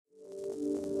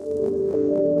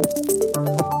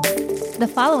The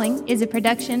following is a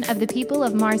production of the people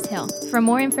of Mars Hill. For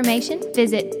more information,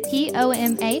 visit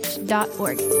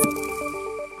pomh.org.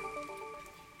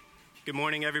 Good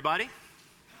morning, everybody.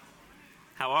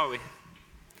 How are we?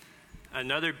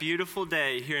 Another beautiful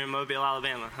day here in Mobile,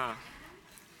 Alabama, huh?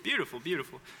 Beautiful,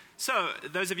 beautiful. So,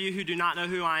 those of you who do not know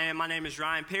who I am, my name is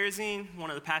Parazine,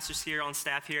 one of the pastors here on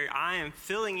staff here. I am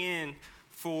filling in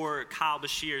for Kyle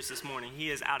Bashirs this morning. He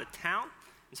is out of town,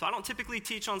 and so I don't typically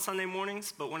teach on Sunday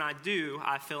mornings, but when I do,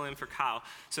 I fill in for Kyle.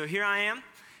 So here I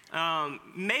am.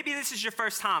 Maybe this is your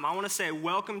first time. I want to say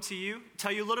welcome to you,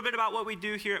 tell you a little bit about what we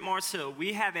do here at Mars Hill.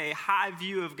 We have a high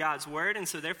view of God's Word, and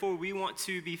so therefore we want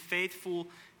to be faithful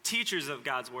teachers of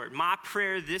God's Word. My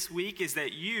prayer this week is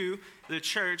that you, the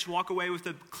church, walk away with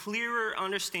a clearer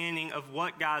understanding of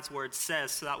what God's Word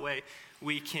says, so that way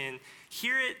we can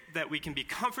hear it, that we can be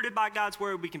comforted by God's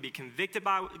Word, we can be convicted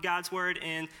by God's Word,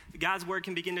 and God's Word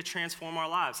can begin to transform our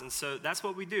lives. And so that's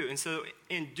what we do. And so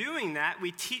in doing that,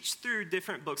 we teach through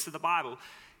different books of the Bible.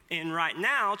 And right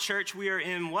now, church, we are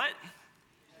in what?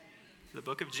 The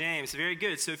book of James. Very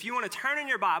good. So if you want to turn in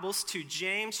your Bibles to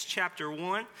James chapter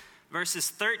 1, verses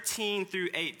 13 through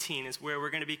 18 is where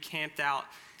we're going to be camped out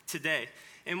today.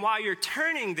 And while you're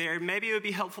turning there, maybe it would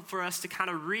be helpful for us to kind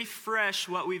of refresh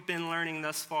what we've been learning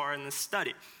thus far in this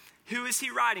study. Who is he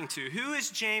writing to? Who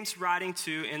is James writing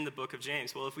to in the book of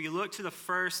James? Well, if we look to the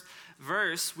first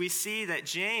verse, we see that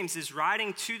James is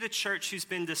writing to the church who's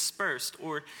been dispersed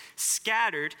or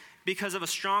scattered because of a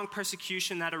strong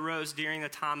persecution that arose during the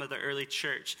time of the early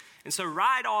church. And so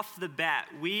right off the bat,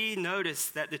 we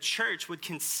notice that the church would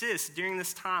consist during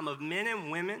this time of men and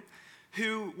women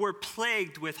who were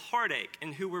plagued with heartache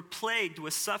and who were plagued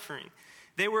with suffering.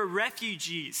 They were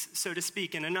refugees, so to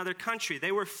speak, in another country.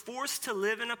 They were forced to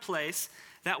live in a place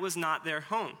that was not their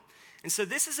home. And so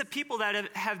this is a people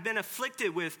that have been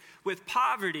afflicted with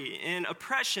poverty and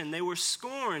oppression. They were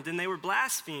scorned and they were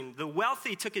blasphemed. The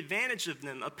wealthy took advantage of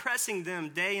them, oppressing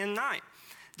them day and night.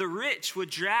 The rich would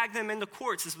drag them into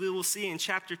courts, as we will see in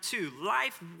chapter 2.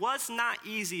 Life was not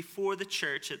easy for the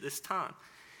church at this time.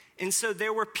 And so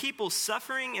there were people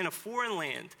suffering in a foreign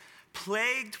land,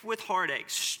 plagued with heartache,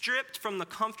 stripped from the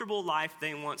comfortable life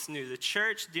they once knew. The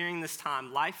church during this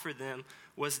time, life for them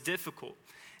was difficult.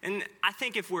 And I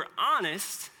think if we're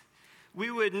honest,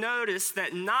 we would notice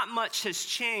that not much has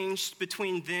changed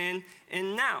between then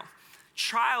and now.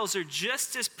 Trials are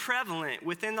just as prevalent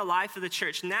within the life of the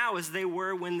church now as they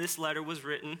were when this letter was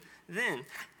written then.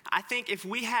 I think if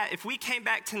we came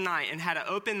back tonight and had an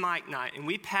open mic night and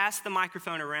we passed the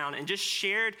microphone around and just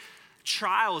shared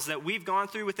trials that we've gone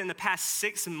through within the past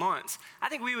 6 months, I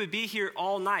think we would be here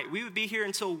all night. We would be here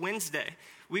until Wednesday.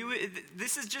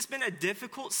 This has just been a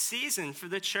difficult season for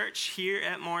the church here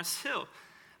at Mars Hill.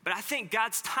 But I think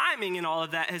God's timing in all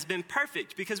of that has been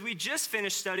perfect because we just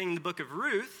finished studying the book of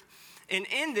Ruth. And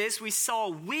in this, we saw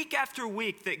week after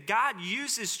week that God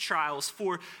uses trials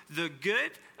for the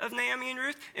good of Naomi and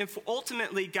Ruth and for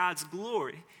ultimately God's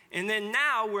glory. And then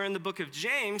now we're in the book of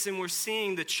James and we're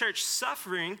seeing the church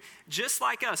suffering just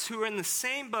like us, who are in the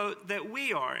same boat that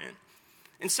we are in.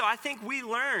 And so I think we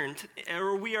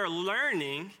are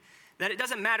learning that it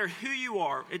doesn't matter who you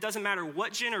are. It doesn't matter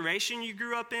what generation you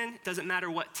grew up in. It doesn't matter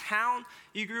what town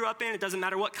you grew up in. It doesn't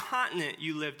matter what continent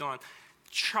you lived on.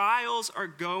 Trials are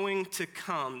going to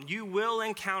come. You will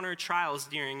encounter trials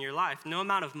during your life. No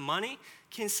amount of money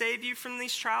can save you from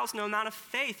these trials. No amount of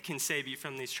faith can save you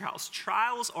from these trials.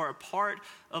 Trials are a part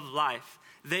of life.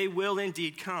 They will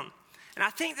indeed come. And I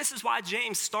think this is why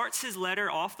James starts his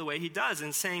letter off the way he does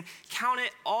in saying, "Count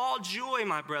it all joy,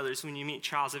 my brothers, when you meet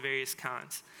trials of various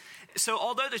kinds." So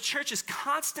although the church is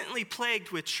constantly plagued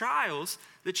with trials,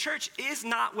 the church is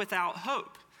not without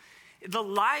hope. The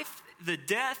life, the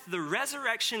death, the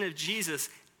resurrection of Jesus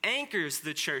anchors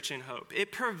the church in hope.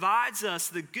 It provides us,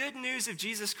 the good news of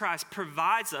Jesus Christ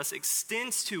provides us,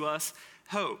 extends to us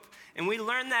hope. And we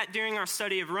learned that during our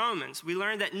study of Romans. We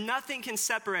learned that nothing can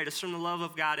separate us from the love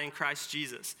of God in Christ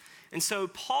Jesus. And so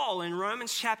Paul in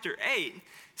Romans chapter 8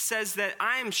 says that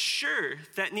I am sure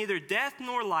that neither death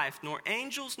nor life, nor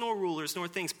angels nor rulers, nor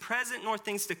things present nor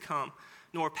things to come,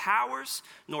 nor powers,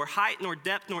 nor height, nor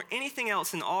depth, nor anything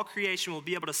else in all creation will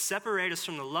be able to separate us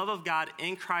from the love of God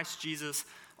in Christ Jesus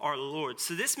our Lord.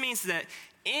 So this means that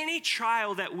any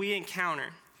trial that we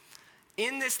encounter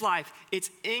in this life, it's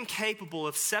incapable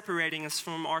of separating us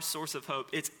from our source of hope.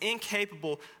 It's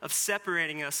incapable of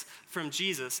separating us from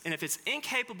Jesus. And if it's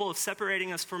incapable of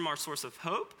separating us from our source of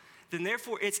hope, then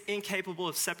therefore it's incapable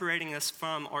of separating us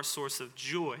from our source of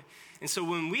joy. And so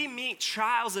when we meet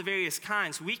trials of various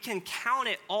kinds, we can count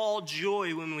it all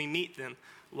joy when we meet them.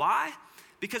 Why?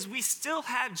 because we still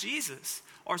have Jesus,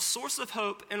 our source of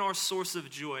hope and our source of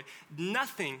joy.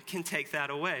 Nothing can take that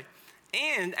away.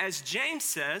 And as James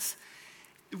says,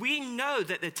 we know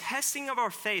that the testing of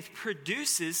our faith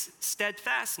produces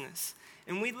steadfastness.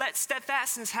 And we let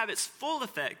steadfastness have its full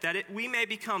effect, that we may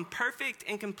become perfect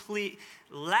and complete,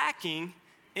 lacking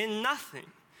in nothing.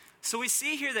 So we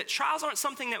see here that trials aren't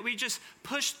something that we just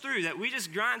push through, that we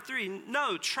just grind through.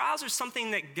 No, trials are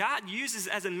something that God uses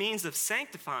as a means of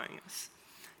sanctifying us.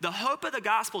 The hope of the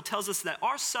gospel tells us that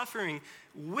our suffering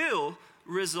will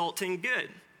result in good.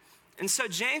 And so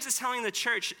James is telling the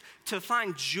church to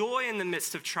find joy in the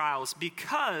midst of trials,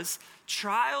 because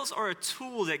trials are a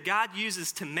tool that God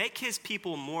uses to make his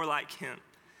people more like him.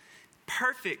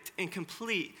 Perfect and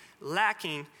complete,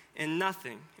 lacking in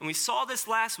nothing. And we saw this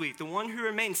last week. The one who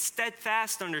remains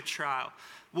steadfast under trial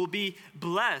will be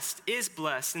blessed, is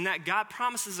blessed, and that God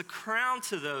promises a crown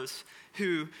to those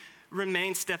who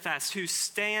remain steadfast, who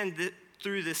stand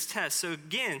through this test. So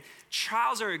again,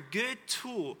 trials are a good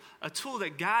tool, a tool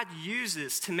that God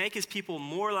uses to make his people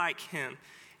more like him,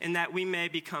 and that we may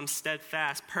become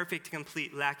steadfast, perfect,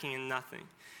 complete, lacking in nothing.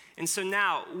 And so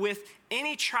now, with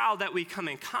any trial that we come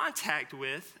in contact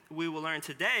with, we will learn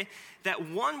today that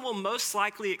one will most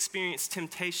likely experience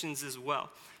temptations as well.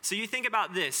 So you think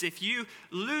about this. If you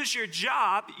lose your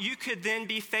job, you could then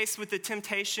be faced with the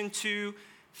temptation to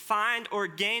find or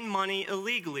gain money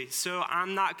illegally. So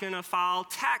I'm not going to file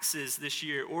taxes this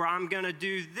year, or I'm going to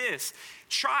do this.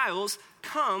 Trials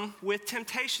come with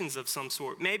temptations of some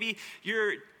sort. Maybe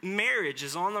your marriage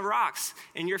is on the rocks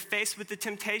and you're faced with the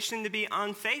temptation to be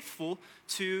unfaithful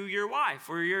to your wife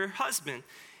or your husband.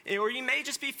 Or you may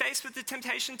just be faced with the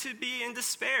temptation to be in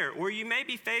despair, or you may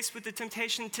be faced with the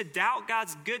temptation to doubt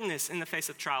God's goodness in the face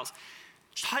of trials.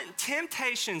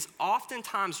 Temptations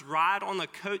oftentimes ride on the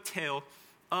coattail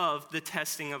of the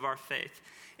testing of our faith.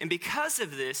 And because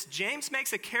of this, James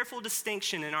makes a careful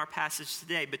distinction in our passage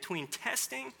today between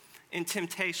testing and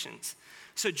temptations.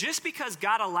 So just because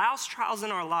God allows trials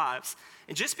in our lives,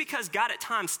 and just because God at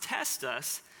times tests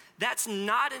us, that's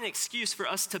not an excuse for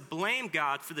us to blame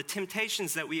God for the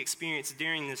temptations that we experience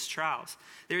during these trials.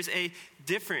 There's a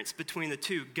difference between the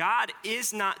two. God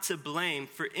is not to blame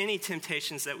for any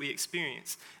temptations that we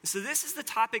experience. And so this is the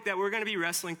topic that we're going to be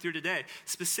wrestling through today,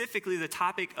 specifically the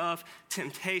topic of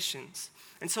temptations.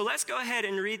 And so let's go ahead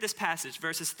and read this passage,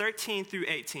 verses 13 through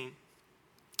 18.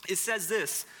 It says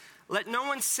this: "Let no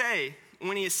one say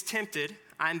when he is tempted,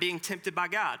 I am being tempted by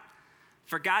God.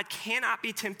 For God cannot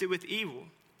be tempted with evil,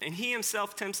 and he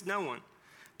himself tempts no one.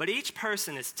 But each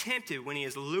person is tempted when he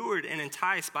is lured and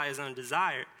enticed by his own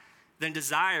desire. Then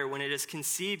desire, when it is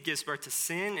conceived, gives birth to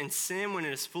sin, and sin, when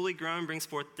it is fully grown, brings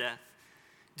forth death.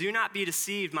 Do not be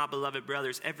deceived, my beloved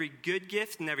brothers. Every good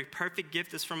gift and every perfect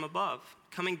gift is from above,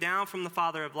 coming down from the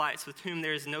Father of lights, with whom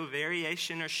there is no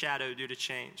variation or shadow due to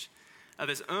change. Of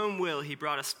his own will he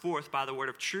brought us forth by the word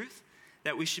of truth,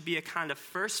 that we should be a kind of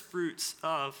first fruits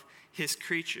of his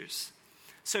creatures."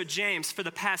 So James, for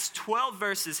the past 12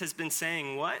 verses, has been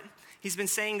saying what? He's been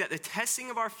saying that the testing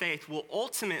of our faith will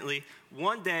ultimately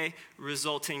one day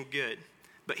result in good.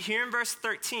 But here in verse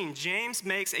 13, James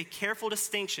makes a careful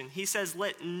distinction. He says,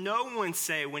 "Let no one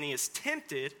say when he is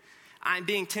tempted, I'm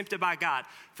being tempted by God.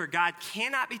 For God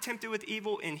cannot be tempted with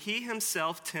evil, and he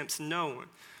himself tempts no one."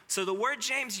 So the word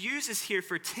James uses here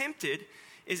for tempted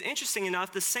is, interesting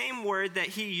enough, the same word that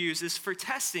he uses for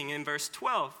testing in verse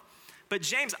 12. But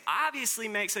James obviously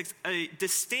makes a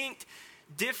distinct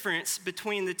difference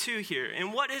between the two here.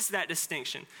 And what is that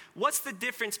distinction? What's the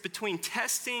difference between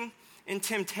testing and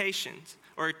temptations,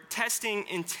 or testing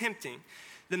and tempting?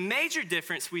 The major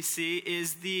difference we see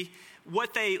is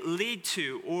what they lead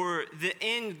to, or the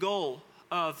end goal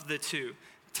of the two.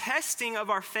 Testing of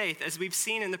our faith, as we've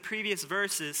seen in the previous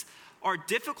verses, are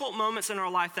difficult moments in our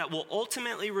life that will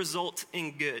ultimately result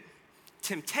in good.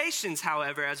 Temptations,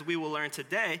 however, as we will learn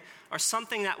today, are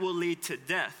something that will lead to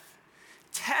death.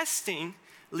 Testing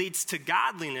leads to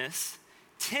godliness.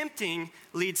 Tempting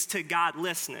leads to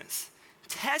godlessness.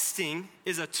 Testing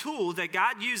is a tool that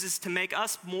God uses to make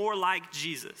us more like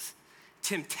Jesus.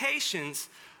 Temptations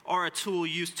are a tool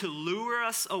used to lure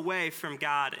us away from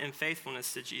God and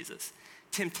faithfulness to Jesus.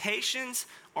 Temptations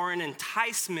are an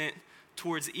enticement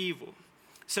towards evil.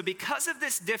 So because of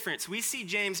this difference, we see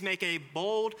James make a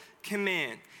bold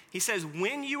command. He says,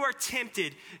 when you are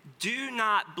tempted, do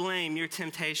not blame your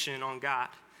temptation on God.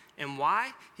 And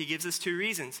why? He gives us two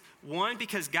reasons. One,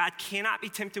 because God cannot be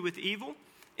tempted with evil.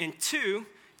 And two,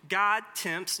 God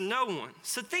tempts no one.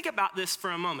 So think about this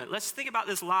for a moment. Let's think about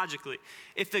this logically.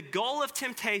 If the goal of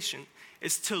temptation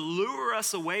is to lure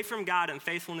us away from God and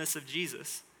faithfulness of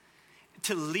Jesus,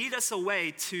 to lead us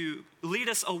away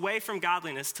from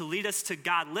godliness, to lead us to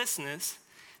godlessness,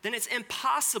 then it's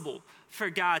impossible for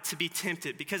God to be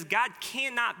tempted, because God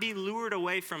cannot be lured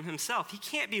away from himself. He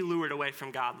can't be lured away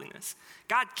from godliness.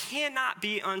 God cannot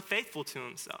be unfaithful to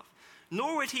himself,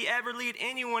 nor would he ever lead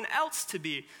anyone else to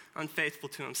be unfaithful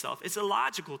to himself. It's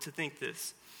illogical to think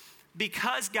this.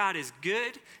 Because God is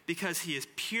good, because he is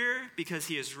pure, because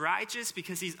he is righteous,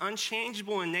 because he's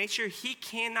unchangeable in nature, he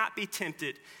cannot be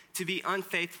tempted to be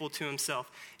unfaithful to himself.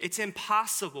 It's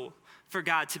impossible for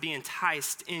God to be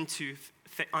enticed into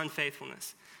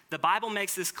unfaithfulness. The Bible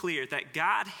makes this clear, that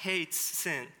God hates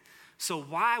sin. So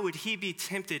why would he be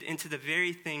tempted into the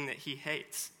very thing that he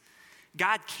hates?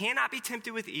 God cannot be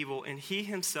tempted with evil, and he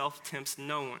himself tempts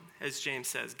no one, as James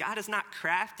says. God is not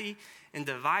crafty and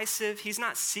divisive. He's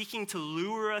not seeking to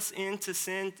lure us into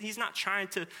sin. He's not trying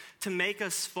to make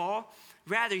us fall.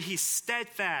 Rather, he's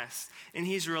steadfast, and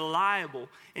he's reliable,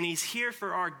 and he's here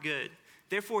for our good.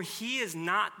 Therefore, he is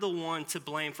not the one to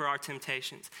blame for our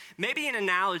temptations. Maybe an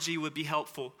analogy would be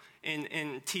helpful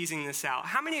in teasing this out.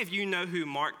 How many of you know who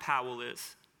Mark Powell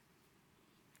is?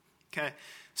 Okay,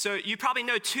 so you probably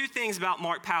know two things about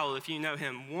Mark Powell if you know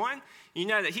him. One, you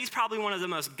know that he's probably one of the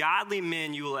most godly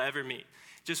men you will ever meet.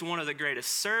 Just one of the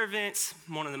greatest servants,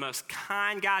 one of the most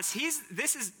kind guys.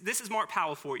 This is Mark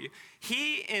Powell for you.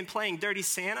 He, in playing Dirty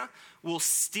Santa, will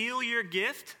steal your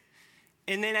gift,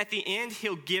 and then at the end,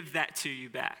 he'll give that to you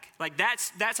back. Like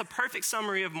that's a perfect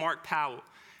summary of Mark Powell.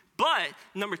 But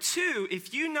number two,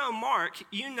 if you know Mark,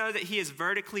 you know that he is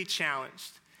vertically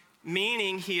challenged,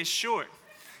 meaning he is short,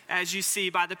 as you see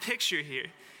by the picture here.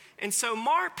 And so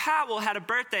Mark Powell had a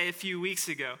birthday a few weeks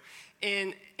ago.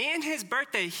 And in his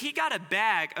birthday, he got a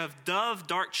bag of Dove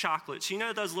dark chocolates. You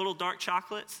know those little dark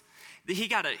chocolates? He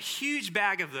got a huge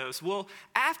bag of those. Well,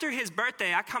 after his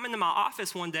birthday, I come into my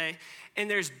office one day, and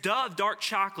there's Dove dark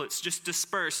chocolates just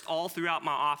dispersed all throughout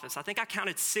my office. I think I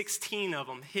counted 16 of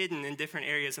them hidden in different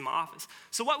areas of my office.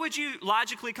 So what would you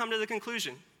logically come to the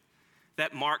conclusion?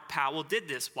 That Mark Powell did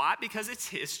this. Why? Because it's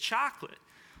his chocolate.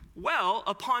 Well,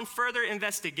 upon further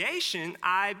investigation,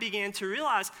 I began to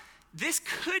realize this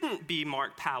couldn't be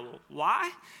Mark Powell.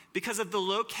 Why? Because of the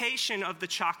location of the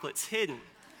chocolates hidden.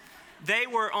 They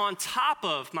were on top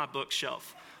of my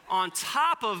bookshelf, on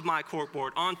top of my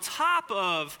corkboard, on top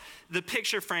of the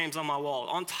picture frames on my wall,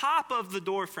 on top of the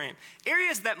door frame.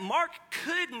 Areas that Mark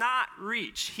could not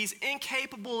reach. He's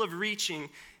incapable of reaching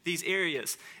these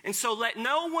areas. And so let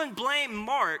no one blame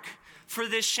Mark for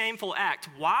this shameful act.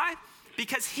 Why?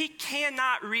 Because he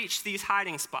cannot reach these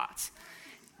hiding spots.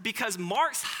 Because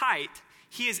Mark's height,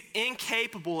 he is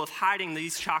incapable of hiding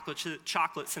these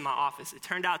chocolates in my office. It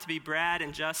turned out to be Brad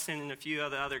and Justin and a few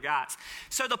other guys.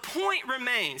 So the point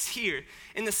remains here.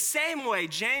 In the same way,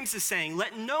 James is saying,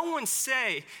 let no one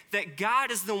say that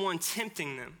God is the one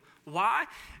tempting them. Why?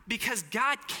 Because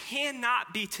God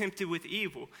cannot be tempted with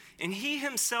evil, and he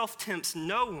himself tempts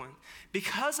no one.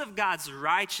 Because of God's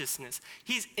righteousness,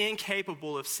 he's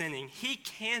incapable of sinning. He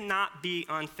cannot be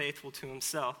unfaithful to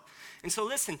himself. And so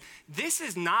listen, this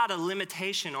is not a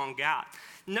limitation on God.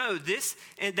 No,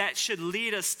 that should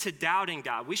lead us to doubting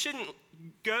God. We shouldn't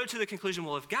go to the conclusion,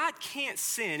 well, if God can't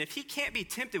sin, if he can't be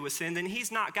tempted with sin, then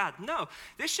he's not God. No,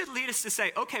 this should lead us to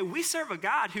say, okay, we serve a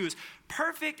God who is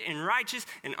perfect and righteous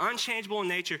and unchangeable in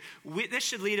nature. This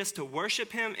should lead us to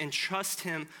worship him and trust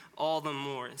him all the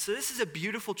more. And so this is a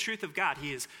beautiful truth of God.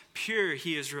 He is pure,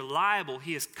 he is reliable,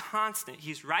 he is constant,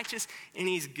 he's righteous, and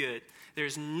he's good.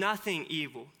 There's nothing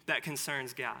evil that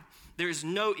concerns God. There is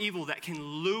no evil that can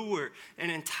lure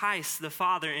and entice the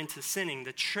Father into sinning.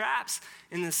 The traps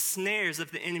and the snares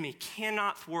of the enemy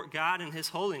cannot thwart God and his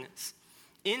holiness.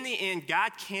 In the end,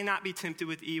 God cannot be tempted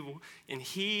with evil, and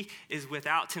he is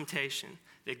without temptation.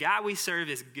 The God we serve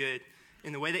is good,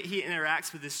 and the way that he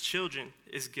interacts with his children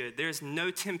is good. There is no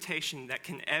temptation that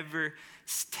can ever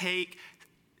step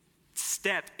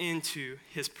into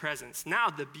his presence. Now,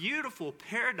 the beautiful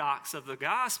paradox of the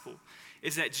gospel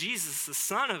is that Jesus, the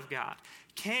Son of God,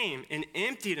 came and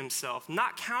emptied himself,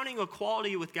 not counting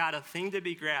equality with God a thing to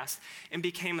be grasped, and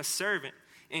became a servant.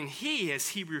 And he, as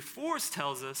Hebrews 4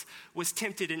 tells us, was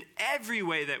tempted in every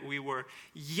way that we were,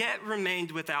 yet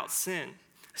remained without sin.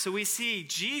 So we see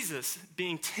Jesus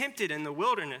being tempted in the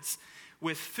wilderness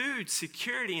with food,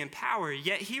 security, and power,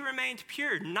 yet he remained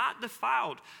pure, not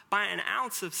defiled by an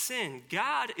ounce of sin.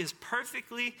 God is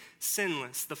perfectly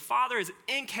sinless. The Father is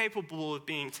incapable of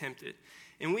being tempted,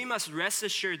 and we must rest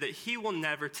assured that he will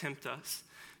never tempt us.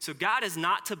 So God is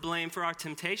not to blame for our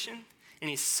temptation,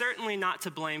 and he's certainly not to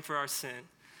blame for our sin.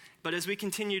 But as we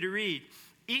continue to read,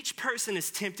 each person is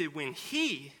tempted when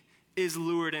he is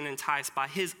lured and enticed by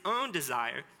his own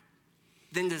desire.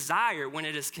 Then desire, when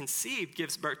it is conceived,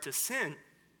 gives birth to sin.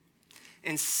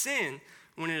 And sin,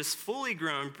 when it is fully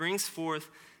grown, brings forth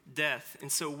death.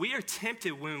 And so we are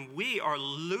tempted when we are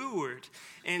lured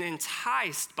and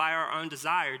enticed by our own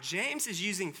desire. James is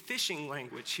using fishing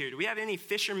language here. Do we have any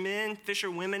fishermen,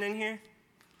 fisherwomen in here?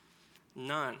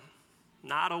 None.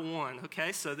 Not a one,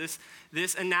 okay? So this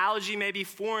analogy may be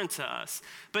foreign to us.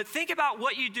 But think about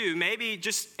what you do. Maybe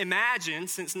just imagine,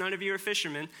 since none of you are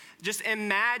fishermen, just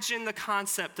imagine the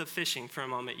concept of fishing for a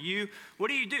moment. What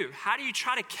do? How do you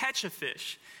try to catch a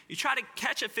fish? You try to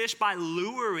catch a fish by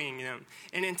luring them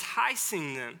and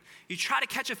enticing them. You try to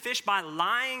catch a fish by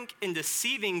lying and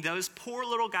deceiving those poor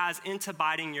little guys into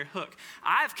biting your hook.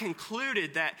 I've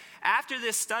concluded that after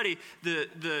this study,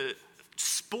 the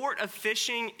sport of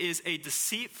fishing is a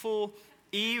deceitful,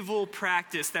 evil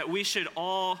practice that we should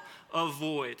all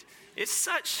avoid.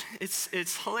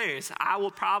 It's hilarious. I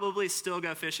will probably still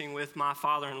go fishing with my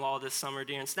father-in-law this summer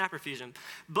during snapper season.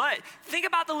 But think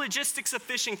about the logistics of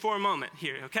fishing for a moment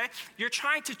here, okay? You're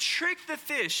trying to trick the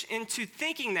fish into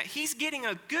thinking that he's getting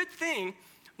a good thing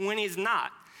when he's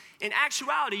not. In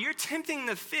actuality, you're tempting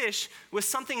the fish with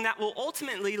something that will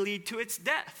ultimately lead to its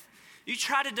death. You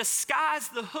try to disguise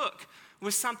the hook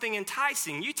with something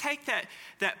enticing. You take that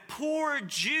poor,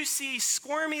 juicy,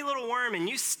 squirmy little worm and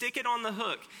you stick it on the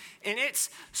hook and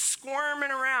it's squirming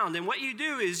around. And what you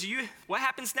do is what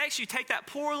happens next? You take that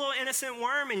poor little innocent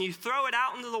worm and you throw it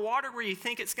out into the water where you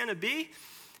think it's gonna be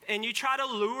and you try to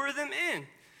lure them in.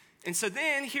 And so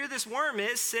then here this worm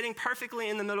is sitting perfectly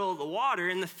in the middle of the water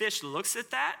and the fish looks at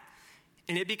that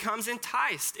and it becomes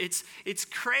enticed. Its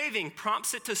craving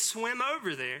prompts it to swim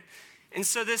over there. And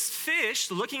so this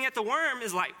fish, looking at the worm,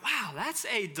 is like, wow, that's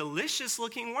a delicious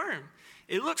looking worm.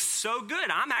 It looks so good.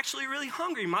 I'm actually really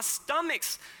hungry. My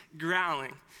stomach's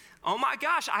growling. Oh my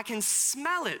gosh, I can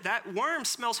smell it. That worm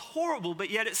smells horrible, but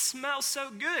yet it smells so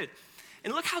good.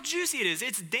 And look how juicy it is.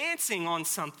 It's dancing on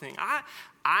something.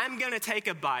 I'm going to take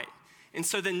a bite. And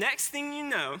so the next thing you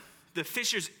know, the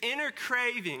fish's inner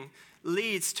craving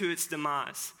leads to its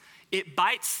demise. It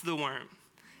bites the worm.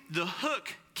 The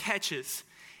hook catches.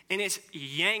 And it's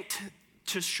yanked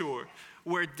to shore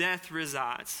where death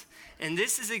resides. And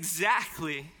this is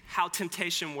exactly how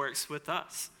temptation works with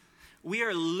us. We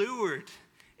are lured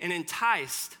and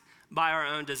enticed by our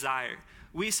own desire.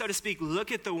 We, so to speak,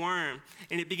 look at the worm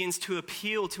and it begins to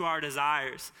appeal to our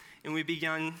desires and we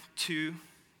begin to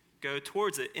go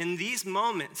towards it. It's in these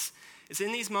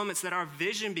moments that our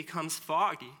vision becomes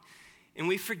foggy and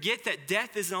we forget that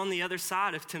death is on the other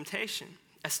side of temptation.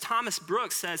 As Thomas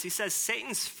Brooks says, he says,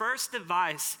 Satan's first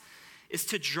device is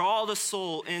to draw the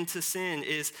soul into sin,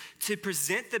 is to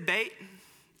present the bait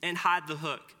and hide the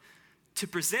hook, to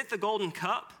present the golden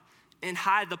cup and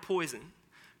hide the poison,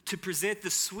 to present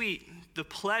the sweet, the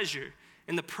pleasure,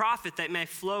 and the profit that may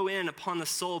flow in upon the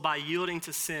soul by yielding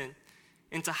to sin,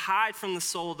 and to hide from the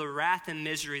soul the wrath and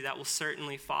misery that will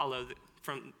certainly follow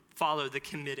the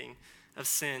committing of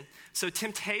sin. So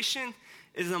temptation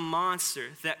is a monster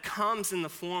that comes in the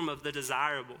form of the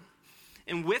desirable.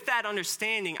 And with that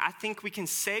understanding, I think we can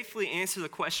safely answer the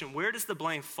question, where does the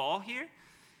blame fall here?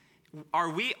 Are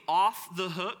we off the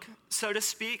hook, so to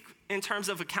speak, in terms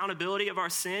of accountability of our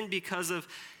sin because of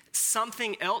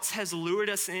something else has lured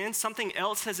us in, something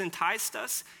else has enticed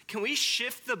us? Can we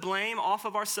shift the blame off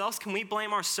of ourselves? Can we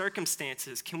blame our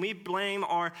circumstances? Can we blame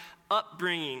our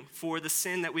upbringing for the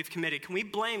sin that we've committed? Can we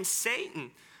blame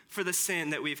Satan for the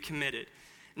sin that we've committed?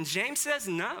 And James says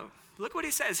no. Look what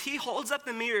he says. He holds up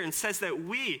the mirror and says that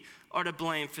we are to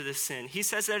blame for this sin. He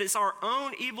says that it's our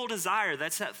own evil desire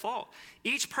that's at fault.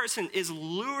 Each person is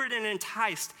lured and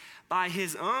enticed by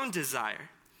his own desire.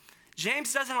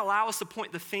 James doesn't allow us to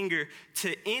point the finger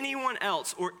to anyone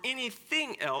else or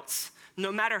anything else,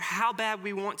 no matter how bad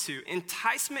we want to.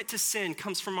 Enticement to sin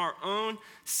comes from our own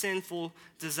sinful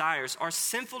desires. Our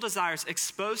sinful desires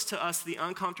expose to us the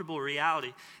uncomfortable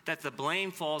reality that the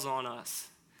blame falls on us.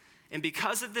 And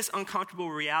because of this uncomfortable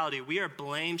reality, we are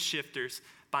blame shifters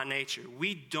by nature.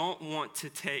 We don't want to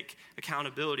take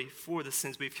accountability for the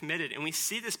sins we've committed. And we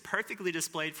see this perfectly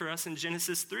displayed for us in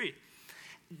Genesis 3.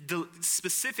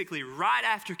 Specifically, right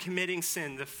after committing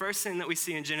sin, the first sin that we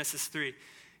see in Genesis 3,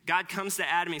 God comes to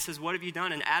Adam and he says, "What have you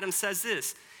done?" And Adam says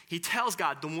this. He tells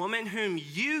God, "The woman whom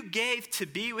you gave to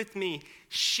be with me,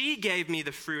 she gave me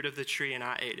the fruit of the tree and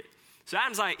I ate it." So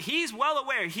Adam's like, he's well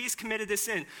aware he's committed this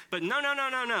sin. But no.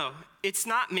 It's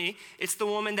not me. It's the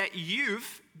woman that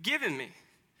you've given me.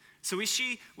 So we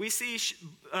see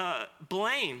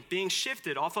blame being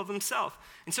shifted off of himself.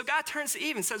 And so God turns to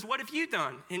Eve and says, "What have you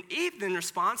done?" And Eve then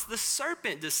responds, "The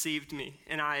serpent deceived me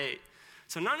and I ate."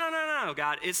 So no,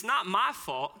 God, it's not my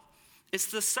fault. It's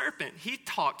the serpent. He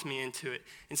talked me into it.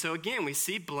 And so again, we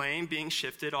see blame being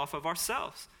shifted off of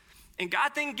ourselves. And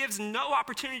God then gives no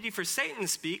opportunity for Satan to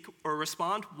speak or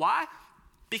respond. Why?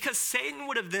 Because Satan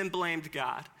would have then blamed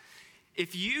God.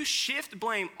 If you shift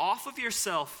blame off of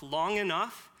yourself long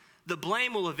enough, the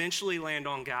blame will eventually land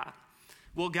on God.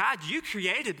 Well, God, you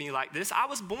created me like this. I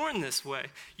was born this way.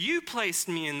 You placed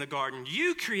me in the garden.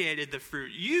 You created the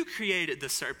fruit. You created the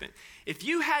serpent. If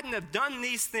you hadn't have done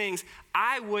these things,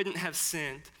 I wouldn't have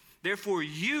sinned. Therefore,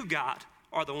 you, God,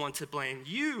 are the one to blame.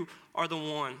 You are the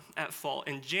one at fault.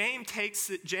 And James takes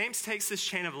this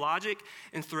chain of logic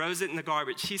and throws it in the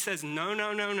garbage. He says, no,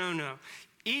 no, no, no, no.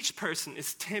 Each person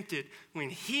is tempted when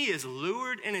he is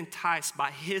lured and enticed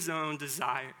by his own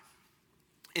desire.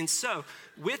 And so,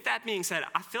 with that being said,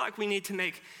 I feel like we need to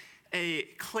make a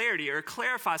clarity or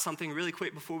clarify something really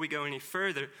quick before we go any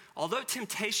further. Although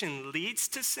temptation leads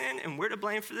to sin, and we're to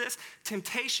blame for this,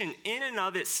 temptation in and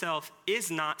of itself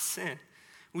is not sin.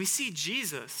 We see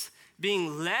Jesus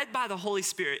being led by the Holy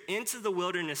Spirit into the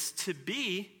wilderness to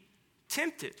be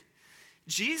tempted.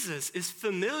 Jesus is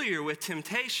familiar with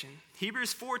temptation.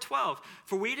 Hebrews 4:12,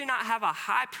 for we do not have a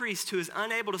high priest who is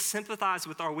unable to sympathize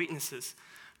with our weaknesses,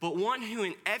 but one who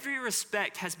in every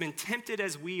respect has been tempted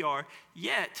as we are,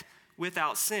 yet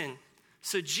without sin.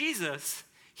 So Jesus,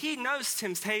 he knows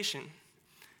temptation,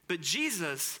 but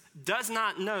Jesus does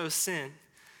not know sin.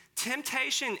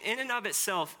 Temptation in and of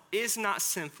itself is not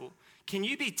sinful. Can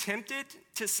you be tempted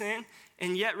to sin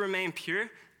and yet remain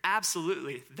pure?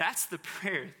 Absolutely. That's the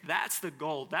prayer. That's the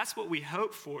goal. That's what we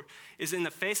hope for, is in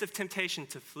the face of temptation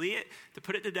to flee it, to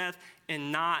put it to death,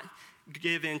 and not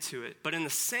give into it. But in the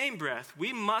same breath,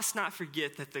 we must not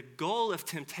forget that the goal of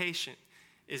temptation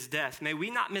is death. May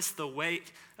we not miss the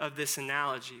weight of this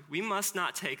analogy. We must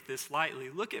not take this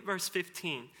lightly. Look at verse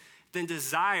 15. Then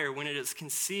desire, when it is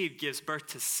conceived, gives birth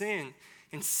to sin,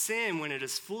 and sin, when it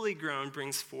is fully grown,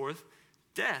 brings forth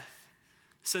death.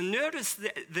 So notice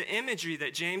the imagery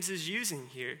that James is using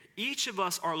here. Each of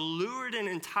us are lured and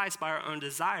enticed by our own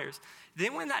desires.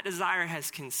 Then when that desire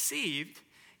has conceived,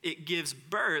 it gives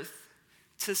birth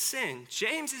to sin.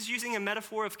 James is using a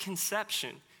metaphor of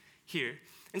conception here.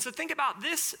 And so think about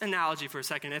this analogy for a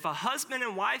second. If a husband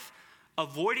and wife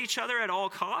avoid each other at all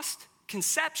costs,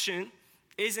 conception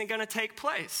isn't going to take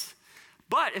place.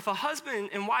 But if a husband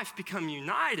and wife become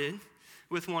united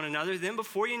with one another, then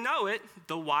before you know it,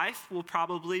 the wife will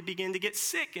probably begin to get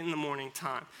sick in the morning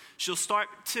time. She'll start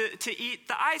to eat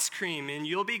the ice cream, and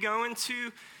you'll be going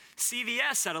to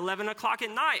CVS at 11 o'clock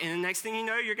at night, and the next thing you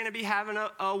know, you're going to be having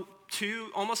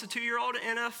almost a 2-year-old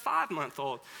and a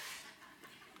 5-month-old.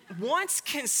 Once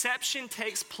conception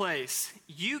takes place,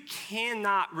 you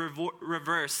cannot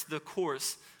reverse the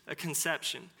course of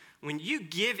conception. When you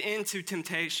give into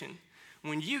temptation,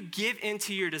 when you give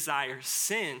into your desires,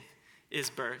 sin is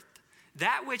birthed.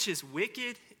 That which is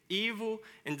wicked, evil,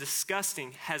 and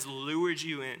disgusting has lured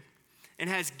you in and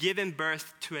has given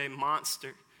birth to a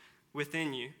monster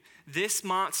within you. This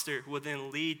monster will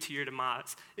then lead to your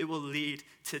demise. It will lead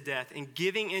to death. And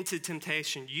giving into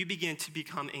temptation, you begin to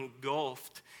become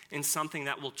engulfed in something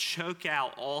that will choke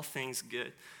out all things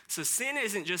good. So sin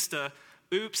isn't just a,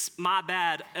 oops, my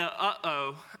bad,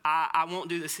 I won't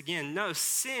do this again. No,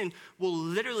 sin will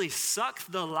literally suck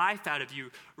the life out of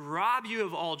you, rob you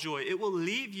of all joy. It will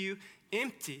leave you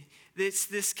empty. It's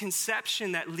this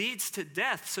conception that leads to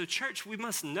death. So church, we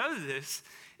must know this.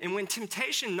 And when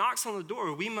temptation knocks on the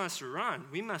door, we must run.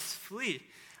 We must flee.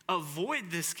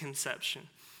 Avoid this conception.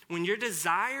 When your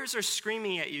desires are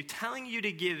screaming at you, telling you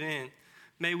to give in,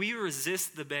 may we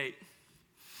resist the bait.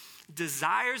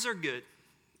 Desires are good.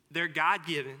 They're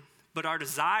God-given, but our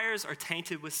desires are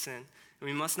tainted with sin, and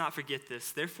we must not forget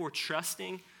this. Therefore,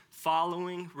 trusting,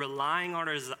 following, relying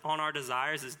on our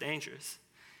desires is dangerous.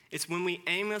 It's when we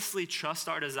aimlessly trust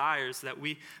our desires that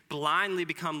we blindly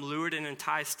become lured and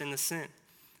enticed into sin.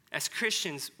 As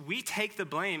Christians, we take the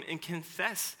blame and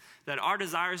confess that our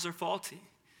desires are faulty,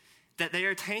 that they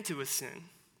are tainted with sin.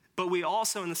 But we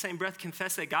also, in the same breath,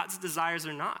 confess that God's desires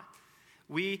are not.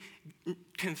 We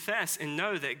confess and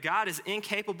know that God is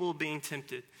incapable of being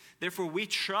tempted. Therefore, we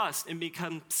trust and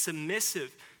become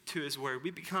submissive to his word.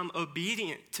 We become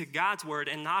obedient to God's word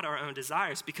and not our own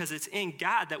desires, because it's in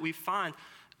God that we find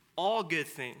all good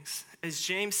things. As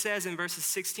James says in verses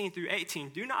 16 through 18,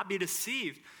 do not be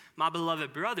deceived, my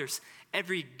beloved brothers.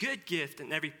 Every good gift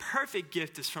and every perfect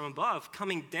gift is from above,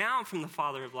 coming down from the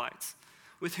Father of lights,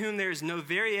 with whom there is no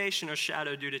variation or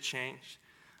shadow due to change.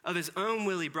 Of his own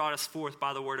will he brought us forth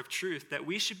by the word of truth, that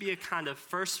we should be a kind of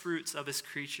first fruits of his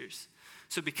creatures.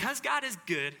 So because God is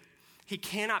good He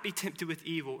cannot be tempted with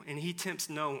evil, and he tempts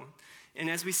no one. And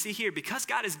as we see here, because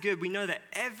God is good, we know that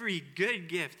every good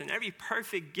gift and every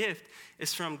perfect gift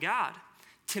is from God.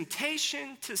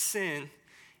 Temptation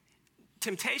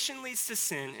leads to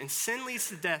sin, and sin leads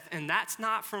to death, and that's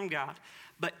not from God.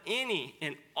 But any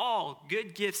and all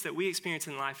good gifts that we experience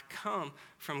in life come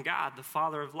from God, the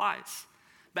Father of lights.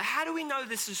 But how do we know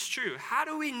this is true? How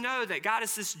do we know that God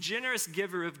is this generous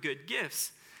giver of good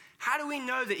gifts? How do we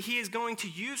know that he is going to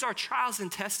use our trials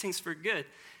and testings for good?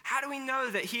 How do we know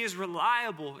that he is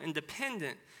reliable and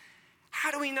dependent?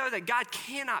 How do we know that God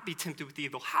cannot be tempted with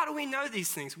evil? How do we know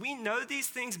these things? We know these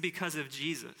things because of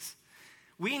Jesus.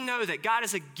 We know that God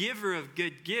is a giver of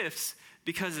good gifts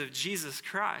because of Jesus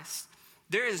Christ.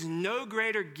 There is no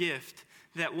greater gift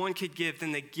that one could give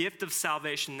than the gift of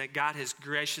salvation that God has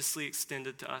graciously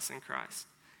extended to us in Christ.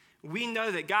 We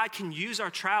know that God can use our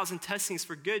trials and testings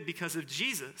for good because of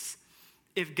Jesus.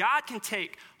 If God can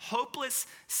take hopeless,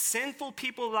 sinful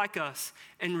people like us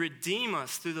and redeem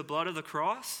us through the blood of the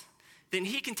cross, then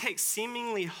he can take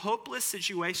seemingly hopeless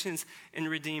situations and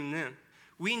redeem them.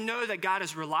 We know that God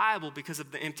is reliable because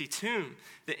of the empty tomb.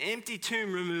 The empty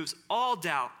tomb removes all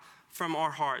doubt from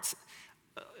our hearts,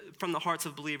 from the hearts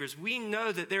of believers. We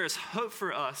know that there is hope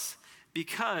for us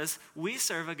because we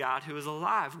serve a God who is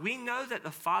alive. We know that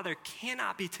the Father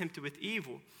cannot be tempted with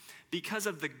evil because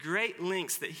of the great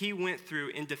lengths that he went through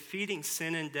in defeating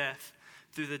sin and death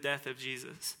through the death of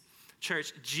Jesus.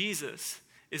 Church, Jesus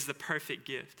is the perfect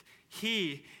gift.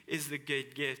 He is the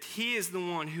good gift. He is the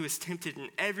one who is tempted in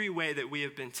every way that we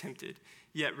have been tempted,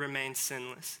 yet remains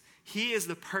sinless. He is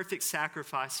the perfect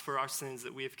sacrifice for our sins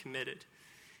that we have committed.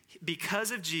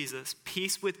 Because of Jesus,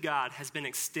 peace with God has been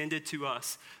extended to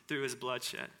us through his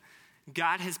bloodshed.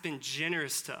 God has been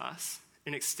generous to us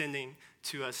in extending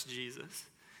to us Jesus.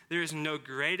 There is no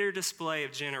greater display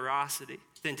of generosity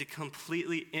than to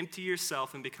completely empty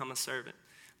yourself and become a servant,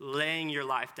 laying your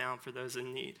life down for those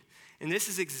in need. And this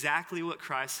is exactly what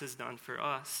Christ has done for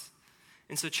us.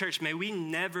 And so, church, may we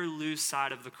never lose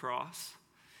sight of the cross.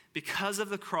 Because of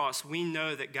the cross, we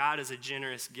know that God is a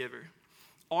generous giver.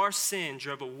 Our sin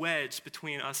drove a wedge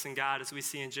between us and God, as we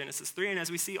see in Genesis 3 and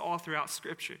as we see all throughout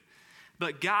Scripture.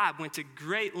 But God went to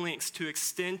great lengths to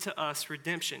extend to us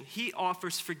redemption. He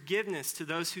offers forgiveness to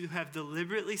those who have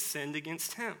deliberately sinned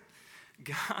against him.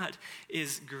 God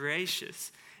is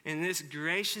gracious, and this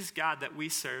gracious God that we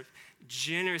serve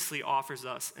generously offers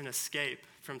us an escape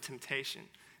from temptation.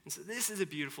 And so this is a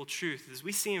beautiful truth. As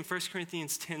we see in 1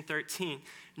 Corinthians 10:13,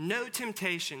 no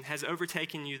temptation has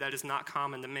overtaken you that is not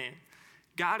common to man.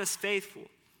 God is faithful,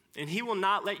 and he will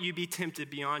not let you be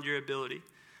tempted beyond your ability.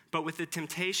 But with the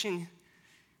temptation,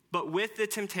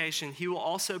 he will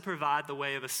also provide the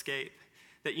way of escape,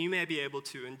 that you may be able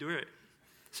to endure it.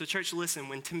 So, church, listen,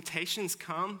 when temptations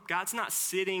come, God's not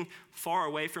sitting far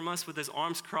away from us with his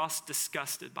arms crossed,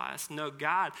 disgusted by us. No,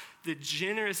 God, the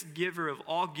generous giver of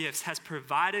all gifts, has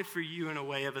provided for you in a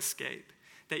way of escape,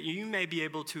 that you may be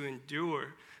able to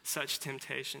endure such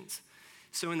temptations.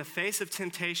 So in the face of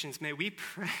temptations, may we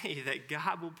pray that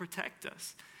God will protect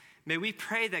us. May we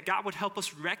pray that God would help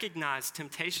us recognize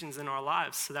temptations in our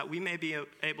lives so that we may be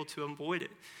able to avoid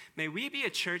it. May we be a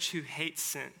church who hates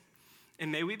sin, and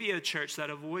may we be a church that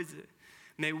avoids it.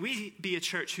 May we be a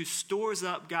church who stores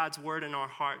up God's word in our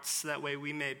hearts so that way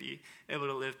we may be able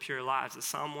to live pure lives. As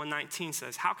Psalm 119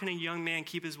 says, how can a young man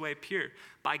keep his way pure?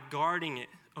 By guarding it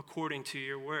according to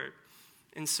your word.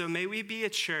 And so may we be a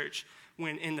church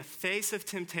when in the face of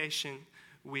temptation,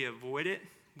 we avoid it,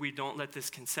 we don't let this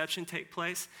conception take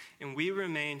place, and we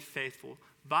remain faithful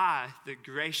by the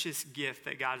gracious gift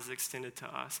that God has extended to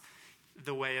us,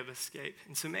 the way of escape.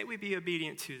 And so may we be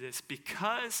obedient to this.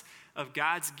 Because of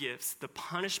God's gifts, the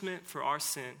punishment for our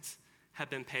sins have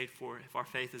been paid for if our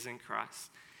faith is in Christ.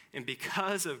 And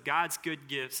because of God's good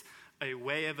gifts, a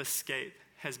way of escape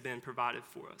has been provided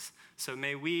for us. So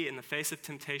may we, in the face of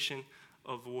temptation,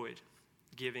 avoid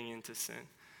giving into sin.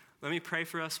 Let me pray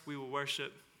for us. We will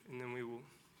worship, and then we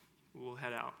will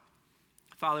head out.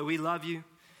 Father, we love you,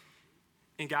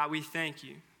 and God, we thank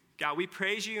you. God, we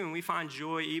praise you, and we find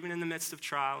joy even in the midst of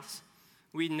trials.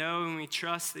 We know and we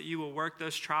trust that you will work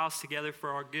those trials together for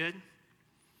our good.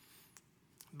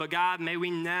 But God, may we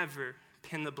never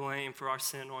pin the blame for our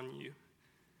sin on you.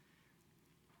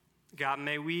 God,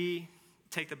 may we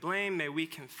take the blame. May we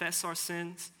confess our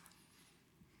sins.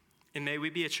 And may we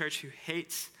be a church who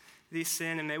hates these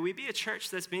sin, and may we be a church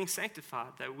that's being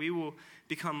sanctified, that we will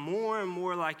become more and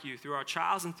more like you through our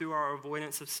trials and through our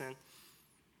avoidance of sin.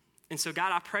 And so,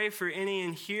 God, I pray for any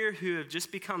in here who have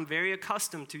just become very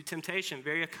accustomed to temptation,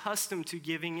 very accustomed to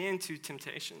giving in to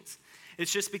temptations.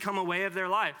 It's just become a way of their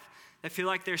life. They feel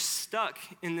like they're stuck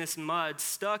in this mud,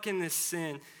 stuck in this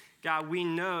sin. God, we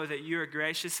know that you are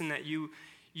gracious and that you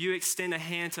extend a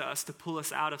hand to us to pull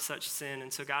us out of such sin.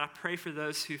 And so, God, I pray for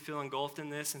those who feel engulfed in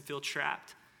this and feel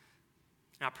trapped.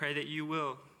 And I pray that you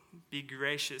will be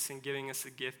gracious in giving us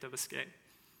the gift of escape.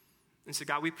 And so,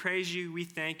 God, we praise you, we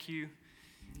thank you,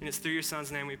 and it's through your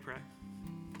Son's name we pray.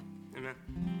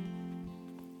 Amen.